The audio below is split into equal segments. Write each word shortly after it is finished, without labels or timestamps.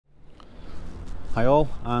Hi all,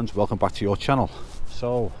 and welcome back to your channel.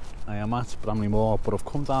 So I am at Bramley Moore, but I've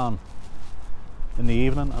come down in the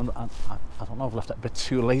evening, and I don't know, I've left it a bit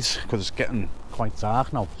too late because it's getting quite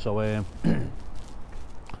dark now. So go and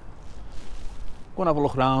have a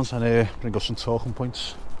look around and bring up some talking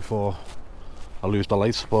points before I lose the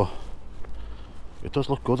light. But it does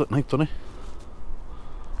look good at night, doesn't it?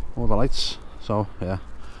 All the lights. So yeah,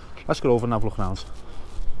 let's go over and have a look around.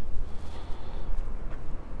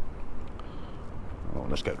 Oh,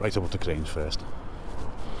 let's get right up with the cranes first.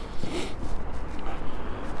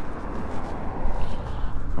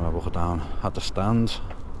 I'll have a look down at the stand.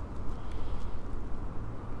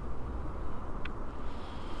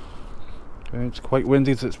 It's quite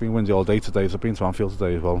windy. It's been windy all day today. I've been to Anfield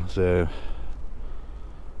today as well. So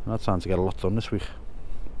I'm not trying to get a lot done this week,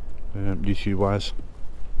 YouTube wise.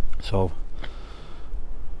 So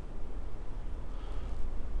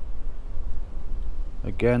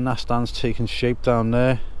again, that stand's taking shape down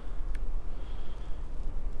there.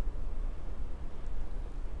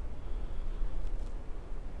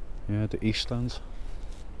 Yeah, the east stand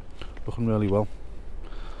looking really well.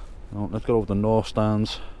 Now, let's go over the north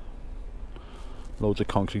stand. Loads of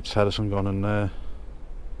concrete terracing gone in there.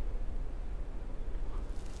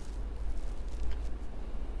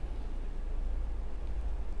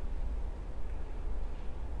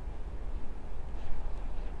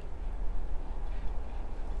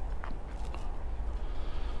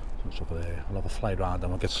 So over there, I'll have a fly round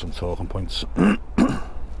and we'll get some talking points.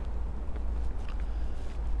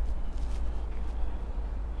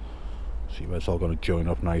 See where it's all going to join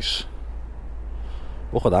up nice.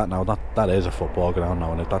 Look at that now, that is a football ground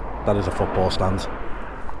now, and that is a football stand.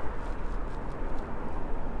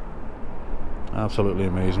 Absolutely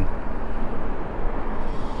amazing.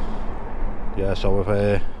 Yeah, so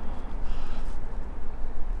if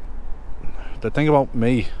the thing about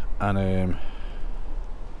me and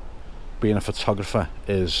being a photographer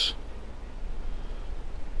is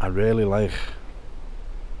I really like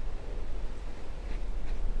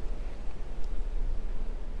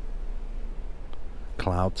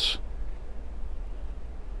clouds.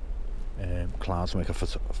 Clouds make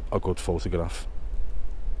a good photograph.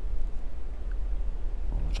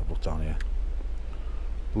 Oh, let's have a look down here.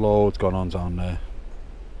 Loads going on down there.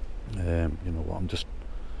 You know what, I'm just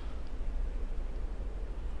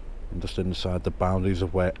inside the boundaries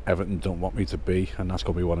of where Everton don't want me to be, and that's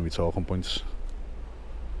going to be one of my talking points.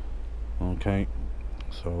 Okay,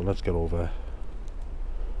 so let's get over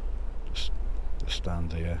the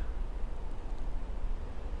stand here.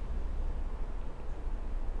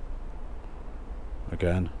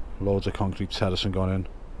 Again, loads of concrete terracing gone in.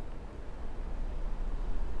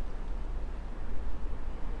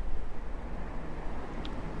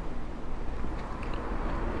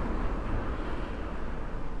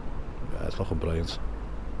 Yeah, it's looking brilliant.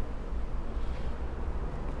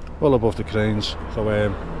 Well above the cranes. So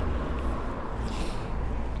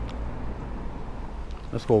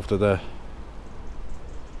let's go over to the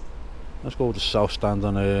south stand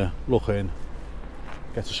and look in,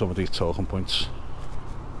 get to some of these talking points.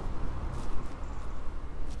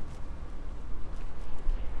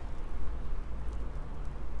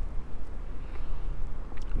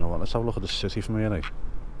 You know what, let's have a look at the city from here, eh?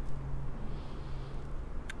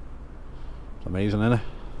 It's amazing, isn't it?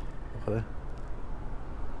 Look at it.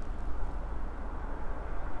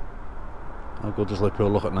 How good does Liverpool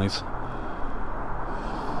look at night?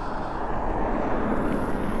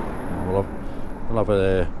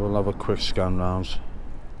 We'll have a quick scan round.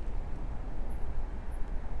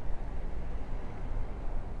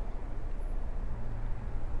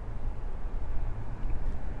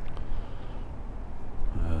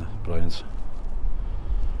 Brilliant.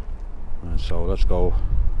 And so let's go,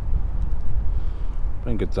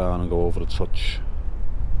 bring it down and go over the touch.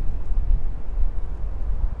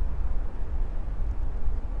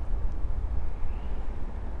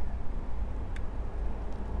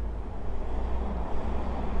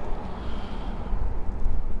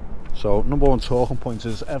 So number one talking point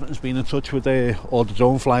is Everton's been in touch with all the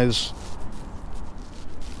drone flyers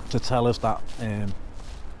to tell us that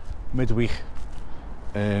midweek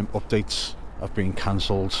updates have been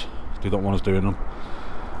cancelled. They don't want us doing them,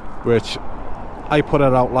 which I put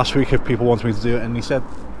it out last week if people wanted me to do it, and he said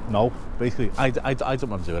no. Basically, I don't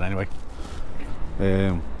want to do it anyway.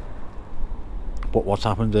 But what's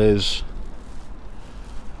happened is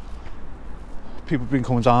people have been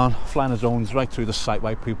coming down, flying the drones right through the site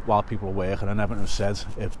while people are working, and Everton have said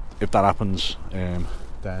if that happens, then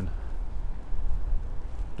they're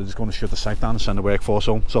just going to shut the site down and send the workforce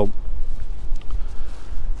home. So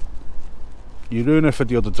you ruin it for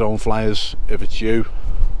the other drone flyers if it's you.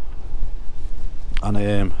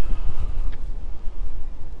 and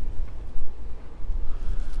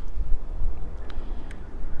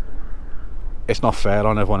it's not fair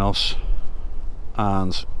on everyone else,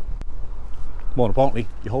 and more importantly,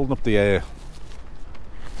 you're holding up the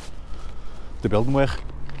building work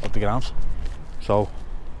of the grounds, so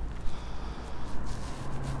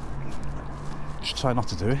just try not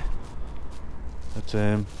to do it.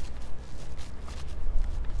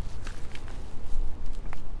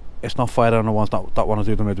 It's not fair on the ones that want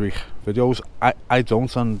to do the midweek videos. I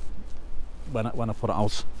don't, and when I put it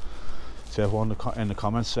out to everyone in the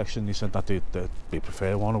comments section, they said that they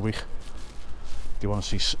prefer one a week. They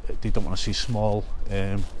don't want to see small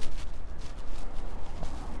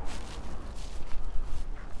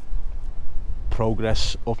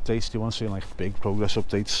progress updates. They want to see like big progress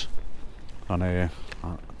updates, and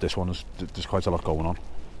this one there's quite a lot going on.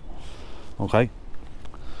 Okay.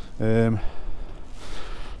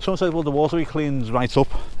 Someone said, well, the water we cleans right up.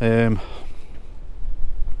 I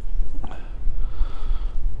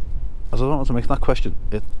don't know how to make that question.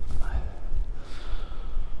 I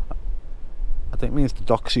think it means the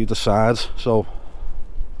docks either side. So,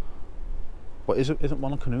 what is it? Isn't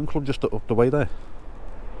one a canoeing club just up the way there?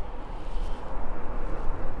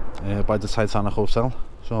 By the Titanic Hotel.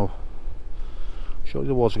 So, surely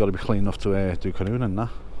the water's got to be clean enough to do canoeing in that.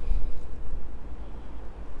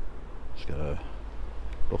 Just get a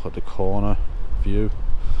look at the corner view.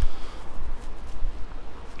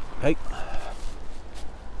 Hey.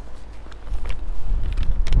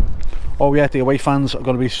 Oh yeah, the away fans are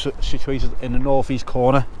going to be situated in the northeast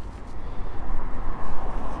corner.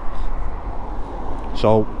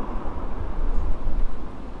 So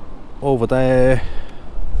over there,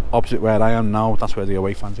 opposite where I am now, that's where the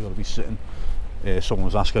away fans are going to be sitting. Someone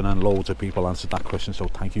was asking and loads of people answered that question, so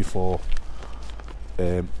thank you for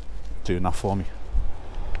doing that for me.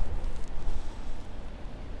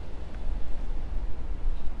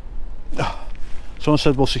 Someone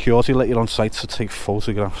said, will security let you on site to take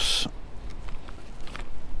photographs?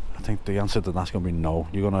 I think the answer to that's going to be no.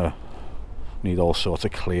 You're going to need all sorts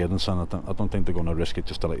of clearance, and I don't think they're going to risk it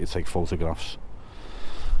just to let you take photographs.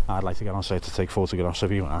 I'd like to get on site to take photographs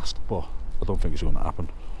if you asked, but I don't think it's going to happen.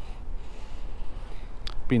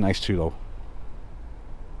 Be nice too though.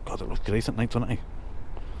 God, it looks great at night, doesn't it?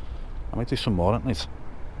 I might do some more at night.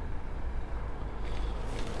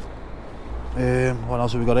 What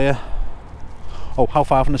else have we got here? Oh, how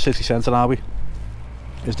far from the city centre are we?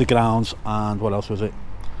 Is the grounds, and what else was it?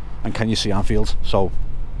 And can you see Anfield? So,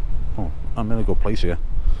 I'm in a good place here.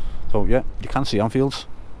 So yeah, you can see Anfield.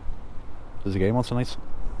 There's a game on tonight.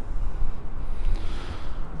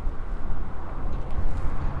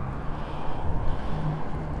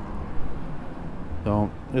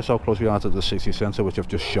 So here's how close we are to the city centre, which I've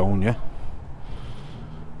just shown you.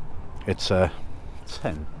 It's a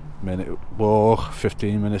 10-minute walk,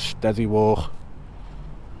 15-minute steady walk.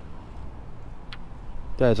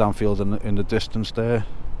 There's Anfield in the distance there.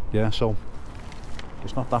 Yeah, so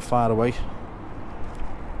it's not that far away.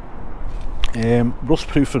 Rust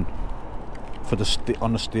proofing for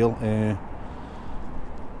on the steel.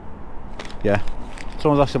 Yeah,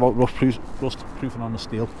 someone's asked about rust proofing on the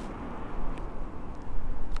steel.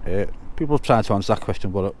 People have tried to answer that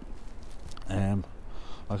question, but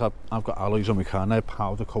like I've got alloys on my car and they're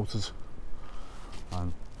powder coated,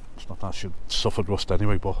 and it's not that should suffer rust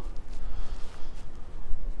anyway, but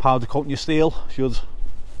powder coating your steel should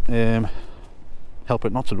help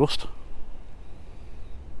it not to rust.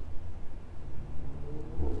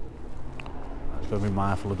 I've got to be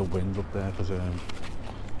mindful of the wind up there because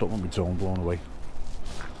don't want my drone blown away.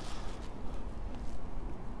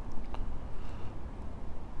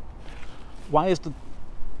 Why is the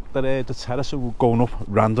terrace going up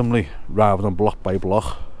randomly rather than block by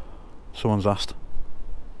block? Someone's asked.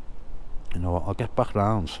 You know what, I'll get back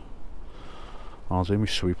round. I'll do my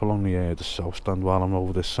sweep along the south stand while I'm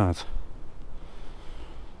over this side.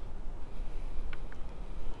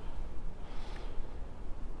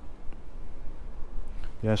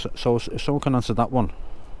 Yeah, so if someone can answer that one.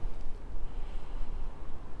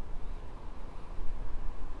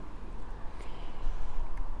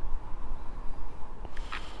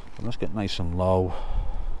 Let's get nice and low.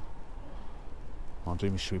 I'll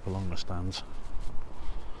do my sweep along the stands.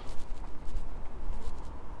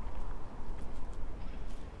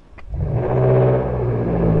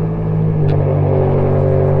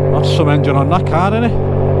 That's some engine on that car, isn't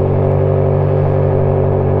it?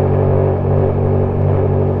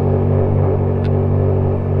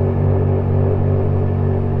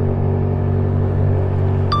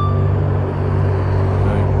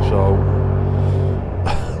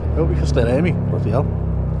 Still hear me, bloody hell.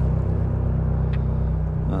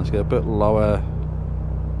 And let's get a bit lower.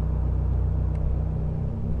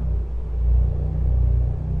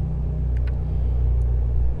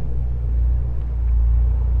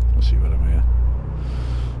 Let's see where I'm here.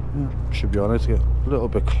 Yeah, should be alright to get a little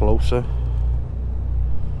bit closer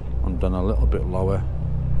and then a little bit lower.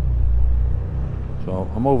 So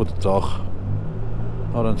I'm over the dock,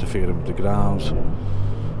 not interfering with the ground. So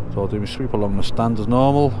I'll do my sweep along the stand as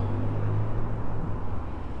normal.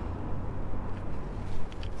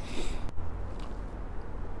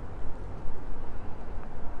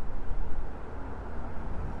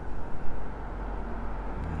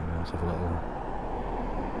 Let's have a little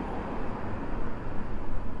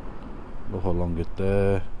look along it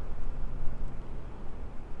there.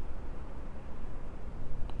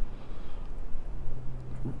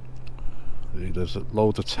 There's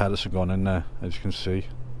loads of terrace gone in there, as you can see.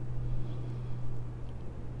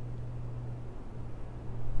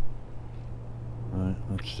 Right,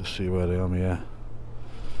 let's just see where I am here.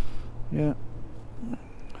 Yeah,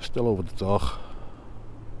 still over the dock.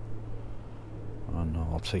 And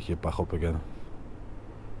I'll take you back up again.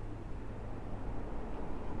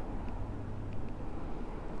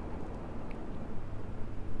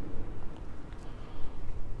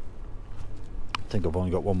 I think I've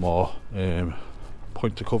only got one more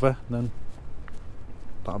point to cover, then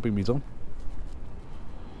that'll be me done.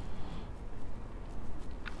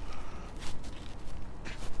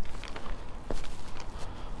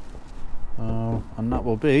 And that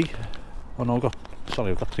will be, oh no, I've got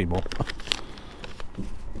 3 more.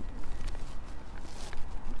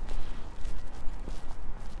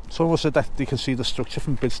 Someone said that they can see the structure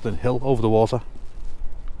from Bidston Hill over the water,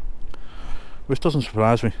 which doesn't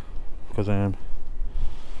surprise me, because it's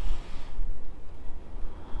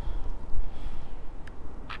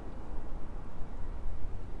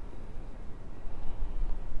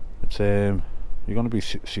you're going to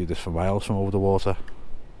see this for miles from over the water.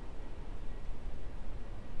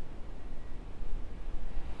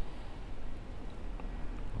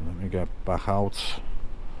 Let me get back out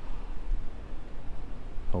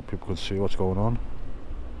so people can see what's going on.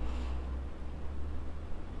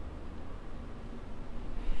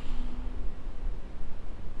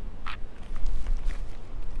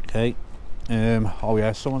 Okay. Oh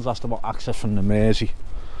yeah, someone's asked about access from the Mersey.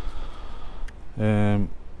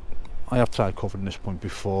 I have tried covering this point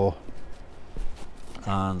before,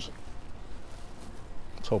 and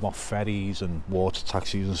talk about ferries and water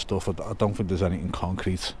taxis and stuff. I don't think there's anything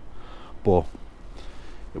concrete, but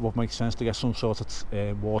it would make sense to get some sort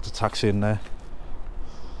of water taxi in there.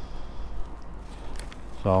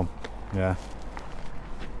 So yeah,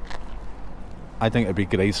 I think it'd be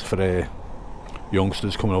great for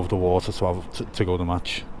youngsters coming over the water to go to the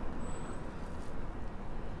match,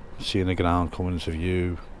 seeing the ground coming into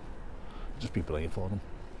view. Just be brilliant for them.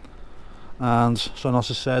 And someone else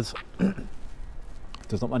has said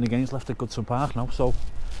there's not many games left at Goodson Park now, so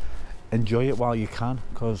enjoy it while you can,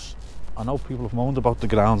 because I know people have moaned about the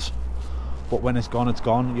grounds, but when it's gone, it's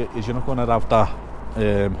gone. You're not going to have that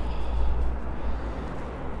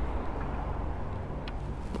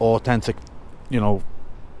authentic, you know,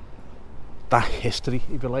 that history,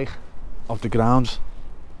 if you like, of the grounds.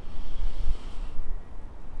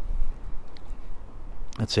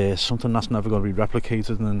 It's something that's never going to be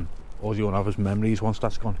replicated, and all you're going to have is memories once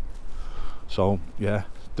that's gone. So yeah,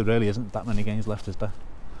 there really isn't that many games left, is there?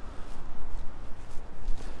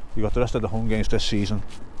 You got the rest of the home games this season,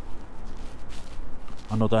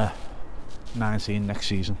 another 19 next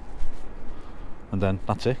season, and then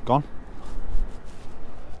that's it, gone.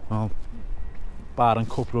 Well, bar and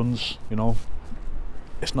cup runs, you know,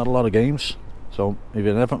 it's not a lot of games. So if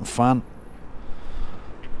you're an Everton fan,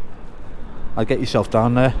 I'd get yourself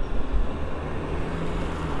down there.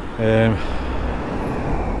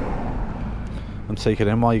 And take it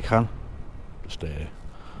in while you can. Just have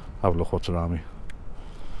a look what's around me.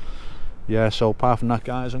 Yeah, so apart from that,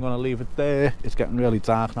 guys, I'm going to leave it there. It's getting really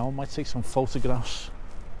dark now. I might take some photographs.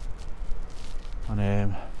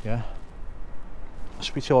 And yeah, I'll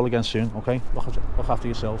speak to you all again soon, okay? Look after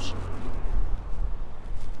yourselves.